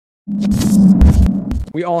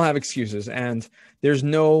We all have excuses, and there's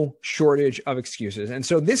no shortage of excuses. And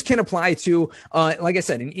so this can apply to, like I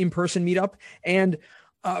said, an in-person meetup. And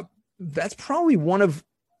that's probably one of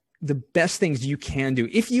the best things you can do.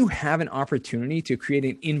 If you have an opportunity to create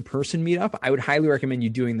an in-person meetup, I would highly recommend you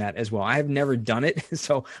doing that as well. I have never done it,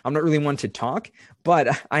 so I'm not really one to talk, but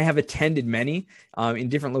I have attended many in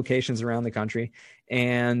different locations around the country,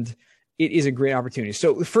 and it is a great opportunity.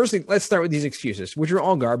 So first thing, let's start with these excuses, which are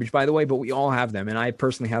all garbage, by the way, but we all have them. And I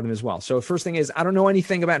personally have them as well. So first thing is, I don't know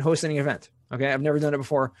anything about hosting an event. Okay. I've never done it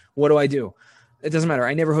before. What do I do? It doesn't matter.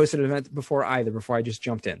 I never hosted an event before either, before I just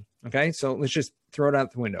jumped in. Okay. So let's just throw it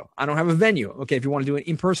out the window. I don't have a venue. Okay. If you want to do an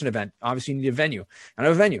in-person event, obviously you need a venue. I don't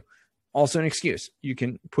have a venue. Also an excuse. You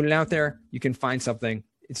can put it out there. You can find something.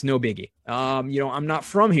 It's no biggie. I'm not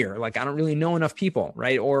from here. Like, I don't really know enough people,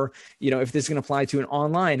 right? Or, if this is going to apply to an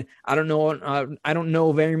online, I don't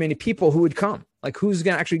know very many people who would come. Like, who's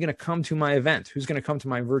actually going to come to my event? Who's going to come to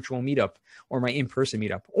my virtual meetup or my in-person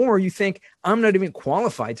meetup? Or you think, I'm not even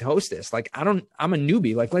qualified to host this. Like, I'm a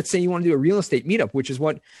newbie. Like, let's say you want to do a real estate meetup, which is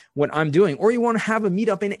what I'm doing, or you want to have a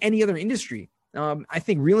meetup in any other industry. I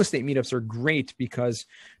think real estate meetups are great because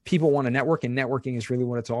people want to network, and networking is really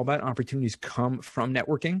what it's all about. Opportunities come from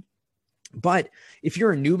networking. But if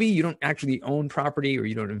you're a newbie, you don't actually own property or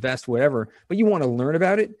you don't invest, whatever, but you want to learn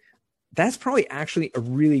about it, that's probably actually a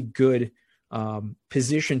really good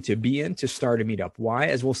position to be in to start a meetup. Why?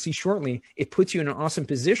 As we'll see shortly, it puts you in an awesome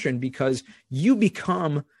position because you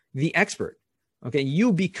become the expert. Okay.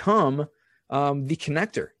 You become the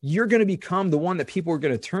connector. You're going to become the one that people are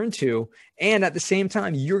going to turn to. And at the same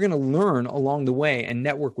time, you're going to learn along the way and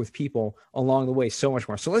network with people along the way so much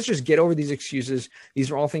more. So let's just get over these excuses.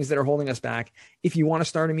 These are all things that are holding us back. If you want to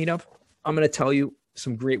start a meetup, I'm going to tell you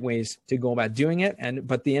some great ways to go about doing it.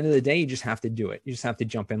 But at the end of the day, you just have to do it. You just have to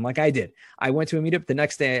jump in like I did. I went to a meetup. The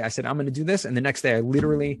next day I said, I'm going to do this. And the next day I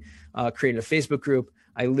literally created a Facebook group.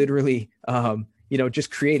 I literally,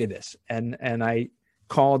 just created this. And I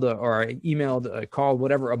called or I emailed, called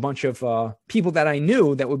whatever, a bunch of people that I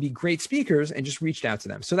knew that would be great speakers and just reached out to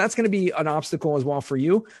them. So that's going to be an obstacle as well for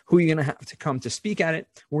you. Who are you going to have to come to speak at it?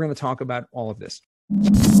 We're going to talk about all of this.